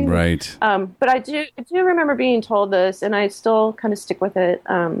 that's crazy. Right. But I do remember being told this, and I still kind of stick with it.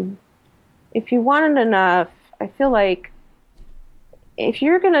 If you want it enough, I feel like if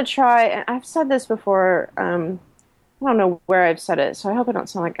you're going to try, and I've said this before, I don't know where I've said it, so I hope I don't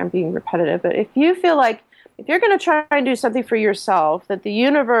sound like I'm being repetitive, but if you feel like if you're going to try and do something for yourself that the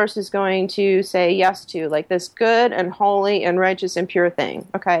universe is going to say yes to, like this good and holy and righteous and pure thing,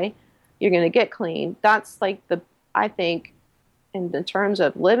 okay, you're going to get clean. That's like I think in the terms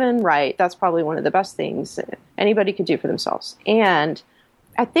of living right, that's probably one of the best things that anybody could do for themselves. And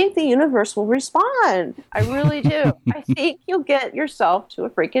I think the universe will respond. I really do. I think you'll get yourself to a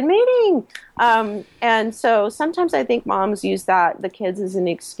freaking meeting. And so sometimes I think moms use the kids as an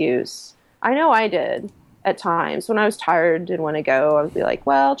excuse. I know I did at times when I was tired, didn't want to go. I would be like,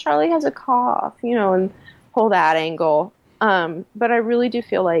 well, Charlie has a cough, and pull that angle. But I really do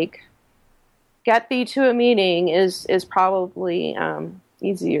feel like get thee to a meeting is probably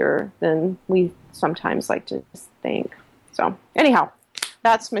easier than we sometimes like to think. So anyhow,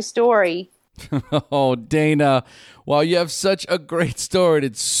 that's my story. Oh, Dana. Well, you have such a great story.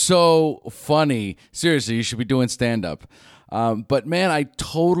 It's so funny. Seriously, you should be doing stand-up. But man, I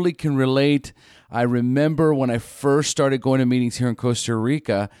totally can relate. I remember when I first started going to meetings here in Costa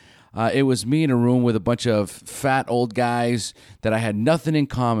Rica, it was me in a room with a bunch of fat old guys that I had nothing in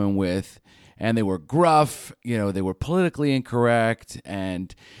common with. And they were gruff, they were politically incorrect,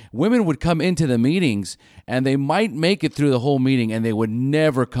 and women would come into the meetings and they might make it through the whole meeting and they would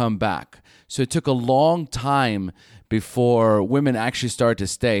never come back. So it took a long time before women actually started to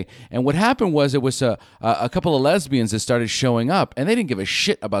stay. And what happened was it was a couple of lesbians that started showing up, and they didn't give a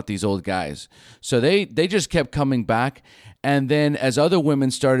shit about these old guys. So they just kept coming back. And then as other women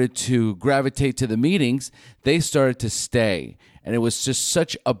started to gravitate to the meetings, they started to stay. And it was just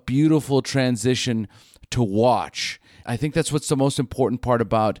such a beautiful transition to watch. I think that's what's the most important part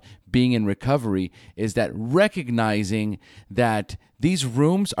about being in recovery, is that recognizing that these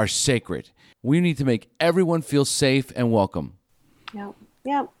rooms are sacred. We need to make everyone feel safe and welcome.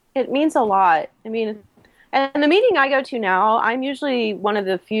 Yeah, it means a lot. I mean, and the meeting I go to now, I'm usually one of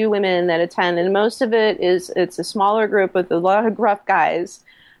the few women that attend, and most of it's a smaller group with a lot of gruff guys,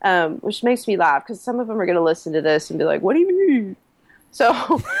 which makes me laugh because some of them are going to listen to this and be like, what do you mean? So,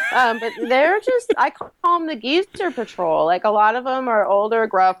 but they're just, I call them the geezer patrol. Like a lot of them are older,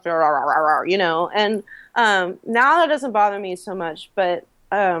 gruff, and now that doesn't bother me so much, but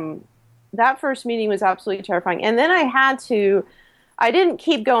that first meeting was absolutely terrifying. And then I didn't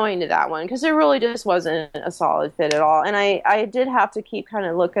keep going to that one because it really just wasn't a solid fit at all. And I did have to keep kind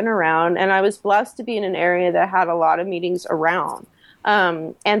of looking around, and I was blessed to be in an area that had a lot of meetings around.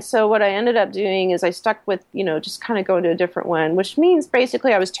 And so what I ended up doing is I stuck with, just kind of going to a different one, which means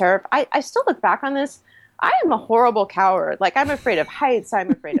basically I was terrified. I still look back on this. I am a horrible coward. Like, I'm afraid of heights.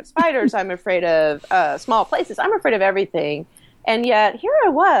 I'm afraid of spiders. I'm afraid of small places. I'm afraid of everything. And yet here I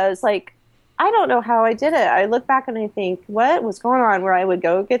was, like, I don't know how I did it. I look back and I think, what was going on, where I would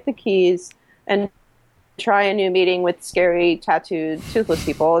go get the keys and try a new meeting with scary, tattooed, toothless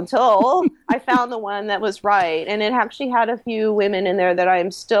people until I found the one that was right. And it actually had a few women in there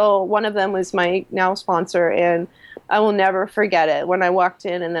that one of them was my now sponsor, and I will never forget it when I walked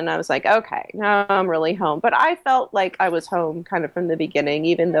in, and then I was like, okay, now I'm really home. But I felt like I was home kind of from the beginning,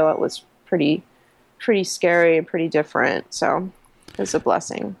 even though it was pretty scary and pretty different. So it was a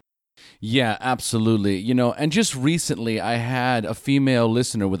blessing. Yeah, absolutely. And just recently I had a female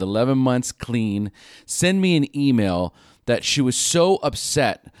listener with 11 months clean send me an email that she was so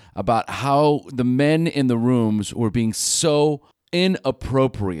upset about how the men in the rooms were being so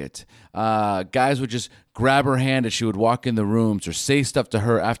inappropriate. Guys would just grab her hand as she would walk in the rooms or say stuff to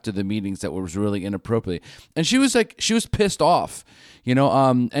her after the meetings that was really inappropriate. And she was pissed off,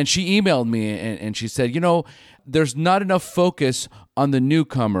 and she emailed me and she said, there's not enough focus on the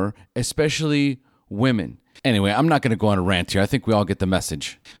newcomer, especially women. Anyway, I'm not going to go on a rant here. I think we all get the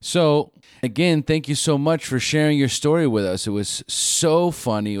message. So again, thank you so much for sharing your story with us. It was so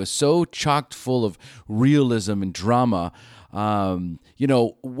funny. It was so chocked full of realism and drama.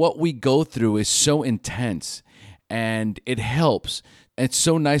 What we go through is so intense and it helps. It's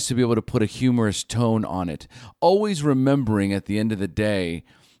so nice to be able to put a humorous tone on it. Always remembering at the end of the day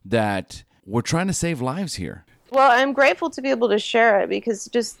that we're trying to save lives here. Well, I'm grateful to be able to share it because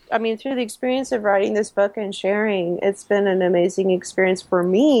through the experience of writing this book and sharing, it's been an amazing experience for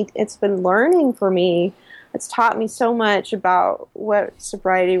me. It's been learning for me. It's taught me so much about what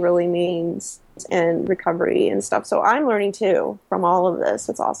sobriety really means and recovery and stuff. So I'm learning too from all of this.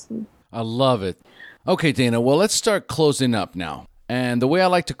 It's awesome. I love it. Okay, Dana, well, let's start closing up now. And the way I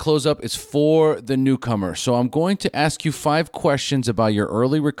like to close up is for the newcomer. So I'm going to ask you 5 questions about your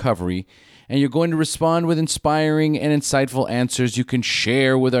early recovery, and you're going to respond with inspiring and insightful answers you can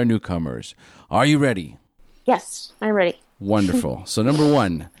share with our newcomers. Are you ready? Yes, I'm ready. Wonderful. So number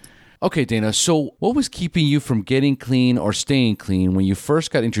 1. Okay, Dana, so what was keeping you from getting clean or staying clean when you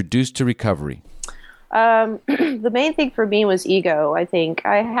first got introduced to recovery? The main thing for me was ego, I think.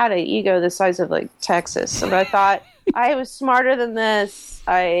 I had an ego the size of Texas, and I thought I was smarter than this.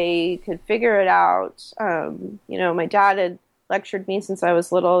 I could figure it out. My dad had lectured me since I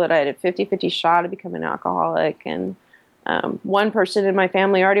was little that I had a 50-50 shot to become an alcoholic, and one person in my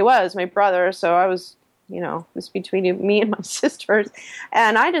family already was, my brother, so I was, it was between me and my sisters,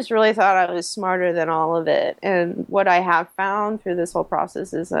 and I just really thought I was smarter than all of it. And what I have found through this whole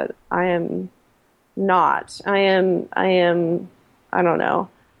process is that I am not. I don't know.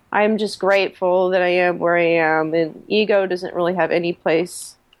 I'm just grateful that I am where I am, and ego doesn't really have any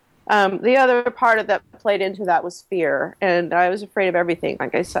place. The other part of that played into that was fear, and I was afraid of everything,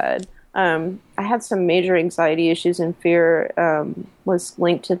 like I said. I had some major anxiety issues, and fear was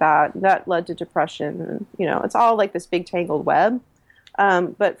linked to that. That led to depression, and, it's all like this big tangled web.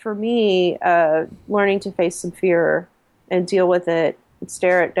 But for me, learning to face some fear and deal with it,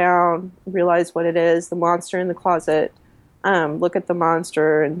 stare it down, realize what it is, the monster in the closet, look at the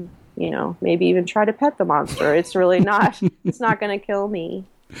monster and, maybe even try to pet the monster. It's really not, it's not going to kill me.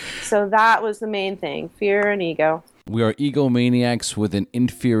 So that was the main thing, fear and ego. We are egomaniacs with an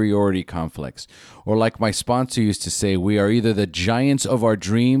inferiority complex. Or like my sponsor used to say, we are either the giants of our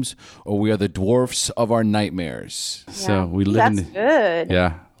dreams or we are the dwarfs of our nightmares. Yeah. So we live good.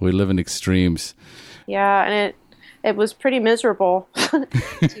 Yeah, we live in extremes. Yeah, and it was pretty miserable,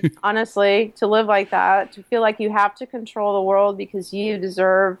 honestly, to live like that, to feel like you have to control the world because you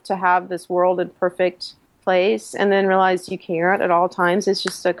deserve to have this world in perfect place, and then realize you can't at all times. It's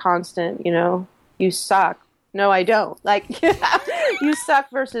just a constant, you suck. No, I don't. You suck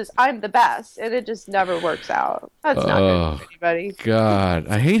versus I'm the best, and it just never works out. That's not good for anybody. God,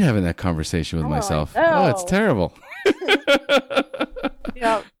 I hate having that conversation with myself. Oh, it's terrible.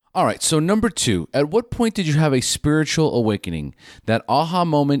 Yeah. All right, so number 2, at what point did you have a spiritual awakening, that aha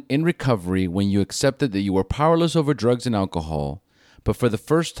moment in recovery when you accepted that you were powerless over drugs and alcohol, but for the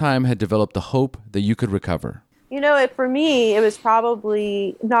first time had developed the hope that you could recover? For me, it was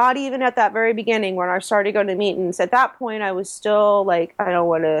probably not even at that very beginning when I started going to meetings. At that point, I was still like, I don't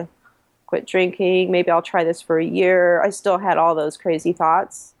want to quit drinking. Maybe I'll try this for a year. I still had all those crazy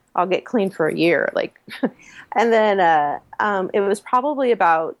thoughts. I'll get clean for a year. And then it was probably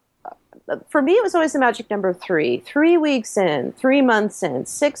about, for me, it was always the magic number 3. 3 weeks in, 3 months in,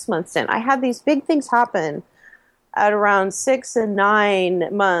 6 months in. I had these big things happen at around 6 and 9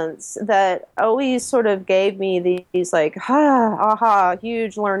 months that always sort of gave me these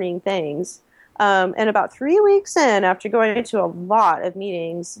huge learning things. And about 3 weeks in, after going to a lot of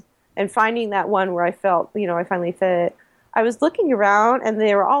meetings and finding that one where I felt, I finally fit, I was looking around and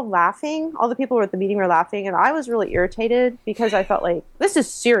they were all laughing. All the people who were at the meeting were laughing, and I was really irritated because I felt like, this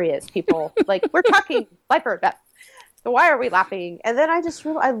is serious, people. We're talking life or death. So why are we laughing? And then I just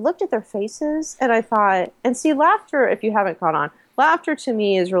I looked at their faces and I thought, and see, laughter, if you haven't caught on, laughter to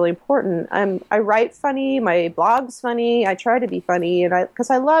me is really important. I write funny, my blog's funny, I try to be funny, and because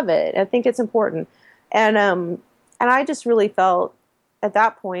I love it. I think it's important. And I just really felt at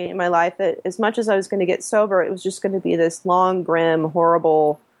that point in my life that as much as I was going to get sober, it was just going to be this long, grim,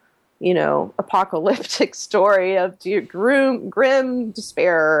 horrible apocalyptic story of grim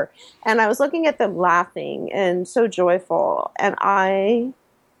despair. And I was looking at them laughing and so joyful. And I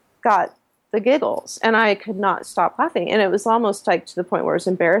got the giggles and I could not stop laughing. And it was almost like to the point where it was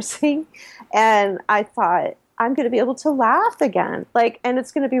embarrassing. And I thought, I'm going to be able to laugh again. And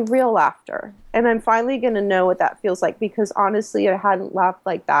it's going to be real laughter. And I'm finally going to know what that feels like, because honestly, I hadn't laughed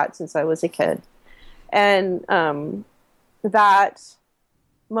like that since I was a kid. And that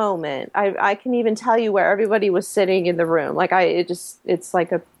moment, I can even tell you where everybody was sitting in the room. It's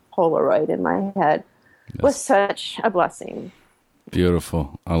like a Polaroid in my head. Yes. Was such a blessing.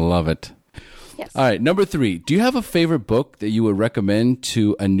 Beautiful. I love it. Yes. All right. Number 3, do you have a favorite book that you would recommend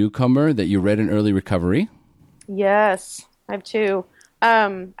to a newcomer that you read in early recovery? Yes, I have 2.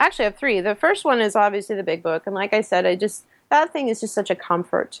 Actually, I have 3. The first one is obviously the big book. And like I said, that thing is just such a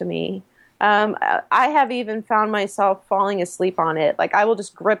comfort to me. I have even found myself falling asleep on it. I will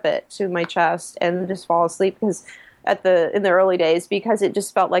just grip it to my chest and just fall asleep because in the early days, because it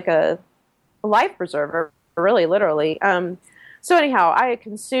just felt like a life preserver, really, literally. So anyhow, I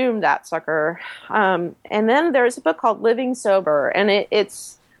consumed that sucker. And then there's a book called Living Sober, and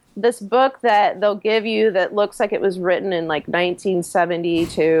it's this book that they'll give you that looks like it was written in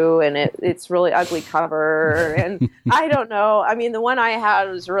 1972, and it's really ugly cover. And I don't know. I mean, the one I had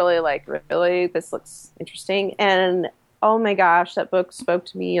was really really, this looks interesting. And oh my gosh, that book spoke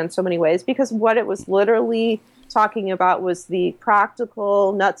to me in so many ways, because what it was literally talking about was the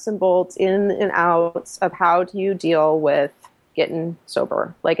practical nuts and bolts, in and outs of how do you deal with getting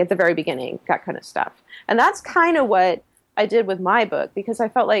sober, at the very beginning, that kind of stuff. And that's kind of what I did with my book, because I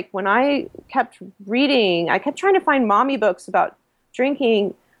felt like when I kept reading, I kept trying to find mommy books about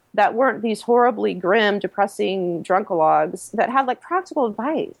drinking that weren't these horribly grim, depressing drunkalogs that had practical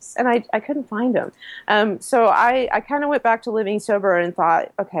advice, and I couldn't find them. So I kind of went back to Living Sober and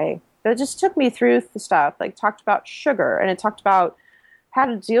thought, okay, that just took me through the stuff, talked about sugar, and it talked about how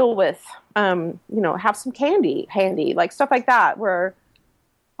to deal with, have some candy handy, stuff like that, where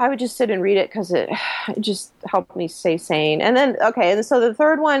I would just sit and read it because it just helped me stay sane. And then, and so the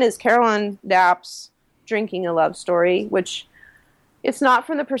third one is Caroline Knapp's Drinking a Love Story, which it's not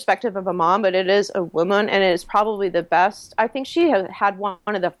from the perspective of a mom, but it is a woman, and it is probably the best. I think she had one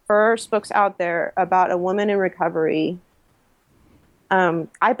of the first books out there about a woman in recovery.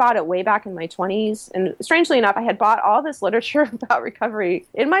 I bought it way back in my 20s, and strangely enough, I had bought all this literature about recovery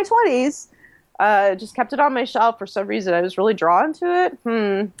in my 20s. Just kept it on my shelf for some reason. I was really drawn to it.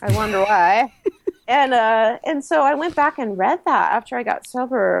 I wonder why. And so I went back and read that after I got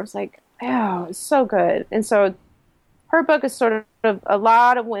sober. I was like, oh, it's so good. And so her book is sort of, a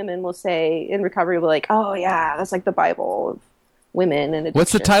lot of women will say in recovery, will oh yeah, that's like the Bible of women and addiction.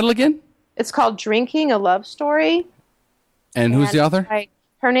 What's the title again? It's called Drinking a Love Story. And who's the author?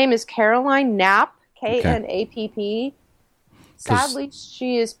 Her name is Caroline Knapp, Knapp. Sadly,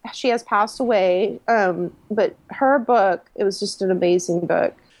 she has passed away, but her book, it was just an amazing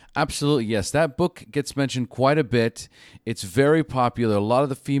book. Absolutely, yes. That book gets mentioned quite a bit. It's very popular. A lot of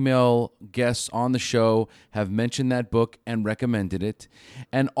the female guests on the show have mentioned that book and recommended it.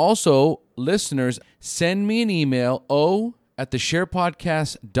 And also, listeners, send me an email,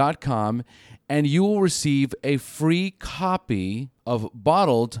 o@thesharepodcast.com, and you will receive a free copy of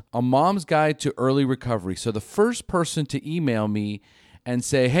Bottled, A Mom's Guide to Early Recovery. So the first person to email me and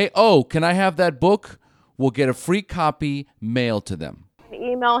say, hey, can I have that book, will get a free copy mailed to them.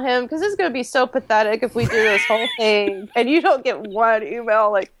 Email him, because it's going to be so pathetic if we do this whole thing and you don't get one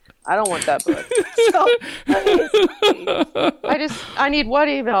email. I don't want that book. So, I need one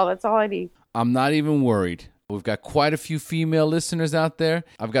email. That's all I need. I'm not even worried. We've got quite a few female listeners out there.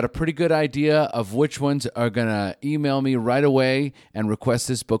 I've got a pretty good idea of which ones are going to email me right away and request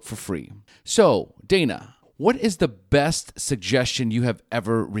this book for free. So, Dana, what is the best suggestion you have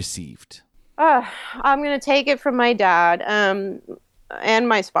ever received? I'm going to take it from my dad and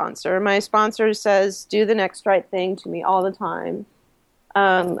my sponsor. My sponsor says, do the next right thing to me all the time.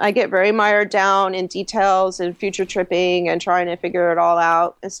 I get very mired down in details and future tripping and trying to figure it all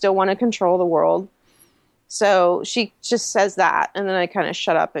out. I still want to control the world. So she just says that, and then I kind of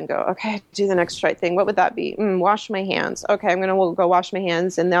shut up and go, okay, do the next right thing. What would that be? Wash my hands. Okay, I'm going to go wash my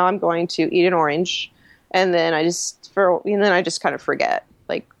hands, and now I'm going to eat an orange. And then I just kind of forget.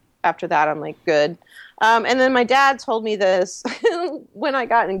 After that, I'm good. And then my dad told me this when I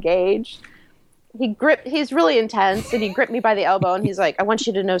got engaged. He's really intense, and he gripped me by the elbow, and he's like, I want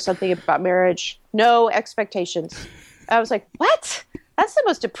you to know something about marriage. No expectations. I was like, what? That's the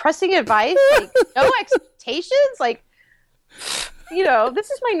most depressing advice. No expectations? This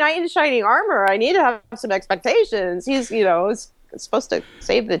is my knight in shining armor. I need to have some expectations. He's, supposed to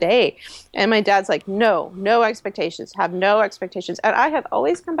save the day. And my dad's like, no expectations, have no expectations. And I have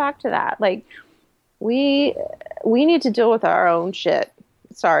always come back to that. Like, we need to deal with our own shit.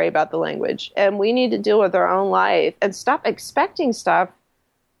 Sorry about the language. And we need to deal with our own life and stop expecting stuff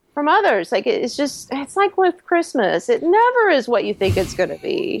from others. Like, it's like with Christmas. It never is what you think it's going to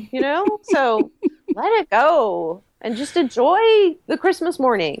be, So let it go and just enjoy the Christmas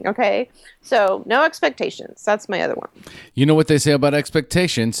morning. Okay. So no expectations. That's my other one. You know what they say about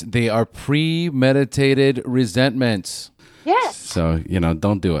expectations? They are premeditated resentments. Yes. So,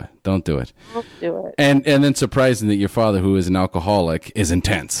 don't do it. Don't do it. Don't do it. And then surprising that your father, who is an alcoholic, is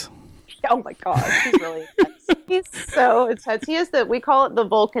intense. Oh my God. He's really intense. He's so intense. He is we call it the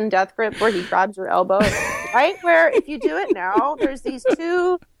Vulcan death grip, where he grabs your elbow, right? Where if you do it now, there's these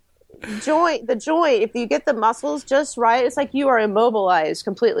two the joint, if you get the muscles just right, it's like you are immobilized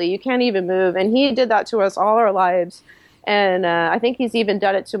completely. You can't even move. And he did that to us all our lives. And I think he's even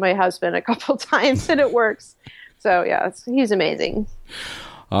done it to my husband a couple times, and it works. So yeah, he's amazing.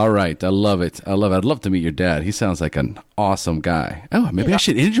 All right, I love it. I'd love to meet your dad. He sounds like an awesome guy. Oh, maybe I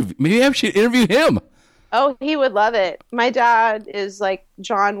should interview him. Oh, he would love it. My dad is like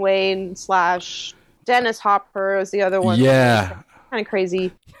John Wayne / Dennis Hopper is the other one. Yeah. Kind of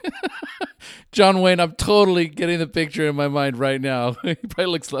crazy. John Wayne, I'm totally getting the picture in my mind right now. He probably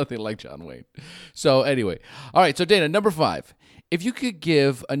looks nothing like John Wayne. So anyway. All right, so Dana, number 5. If you could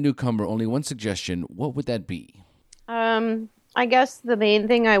give a newcomer only one suggestion, what would that be? I guess the main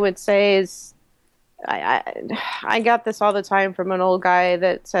thing I would say is I got this all the time from an old guy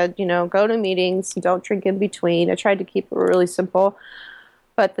that said, go to meetings, don't drink in between. I tried to keep it really simple.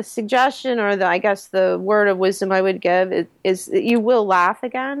 But the suggestion, or the word of wisdom I would give is that you will laugh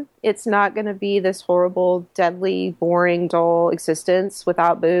again. It's not going to be this horrible, deadly, boring, dull existence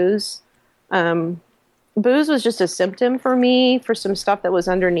without booze. Booze was just a symptom for me for some stuff that was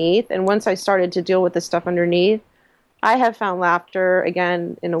underneath. And once I started to deal with the stuff underneath, I have found laughter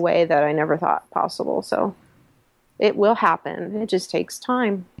again in a way that I never thought possible. So it will happen. It just takes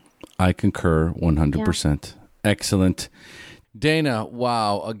time. I concur 100%. Yeah. Excellent. Dana,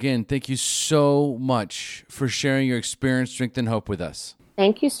 wow. Again, thank you so much for sharing your experience, strength, and hope with us.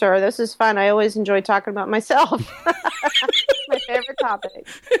 Thank you, sir. This is fun. I always enjoy talking about myself. My favorite topic.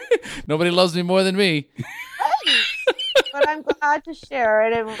 Nobody loves me more than me. But I'm glad to share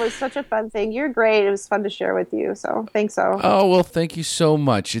it. It was such a fun thing. You're great. It was fun to share with you. So thanks. Oh, well, thank you so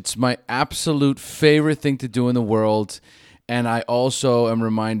much. It's my absolute favorite thing to do in the world. And I also am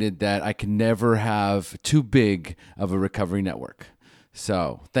reminded that I can never have too big of a recovery network.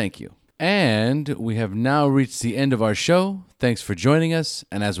 So thank you. And we have now reached the end of our show. Thanks for joining us.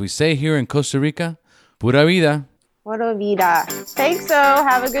 And as we say here in Costa Rica, pura vida. Pura vida. Thanks, so.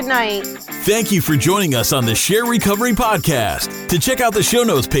 Have a good night. Thank you for joining us on the Share Recovery Podcast. To check out the show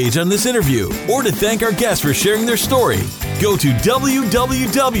notes page on this interview, or to thank our guests for sharing their story, go to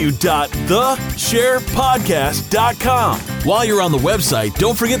www.thesharepodcast.com. While you're on the website,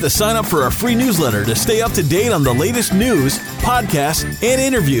 don't forget to sign up for our free newsletter to stay up to date on the latest news, podcasts, and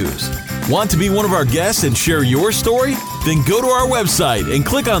interviews. Want to be one of our guests and share your story? Then go to our website and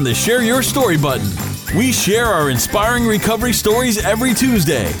click on the Share Your Story button. We share our inspiring recovery stories every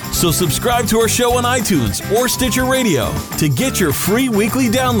Tuesday, so subscribe to our show on iTunes or Stitcher Radio to get your free weekly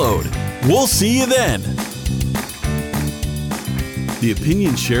download. We'll see you then. The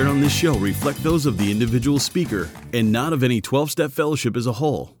opinions shared on this show reflect those of the individual speaker and not of any 12-Step Fellowship as a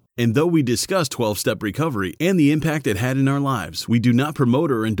whole. And though we discuss 12-Step recovery and the impact it had in our lives, we do not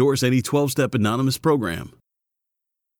promote or endorse any 12-Step Anonymous program.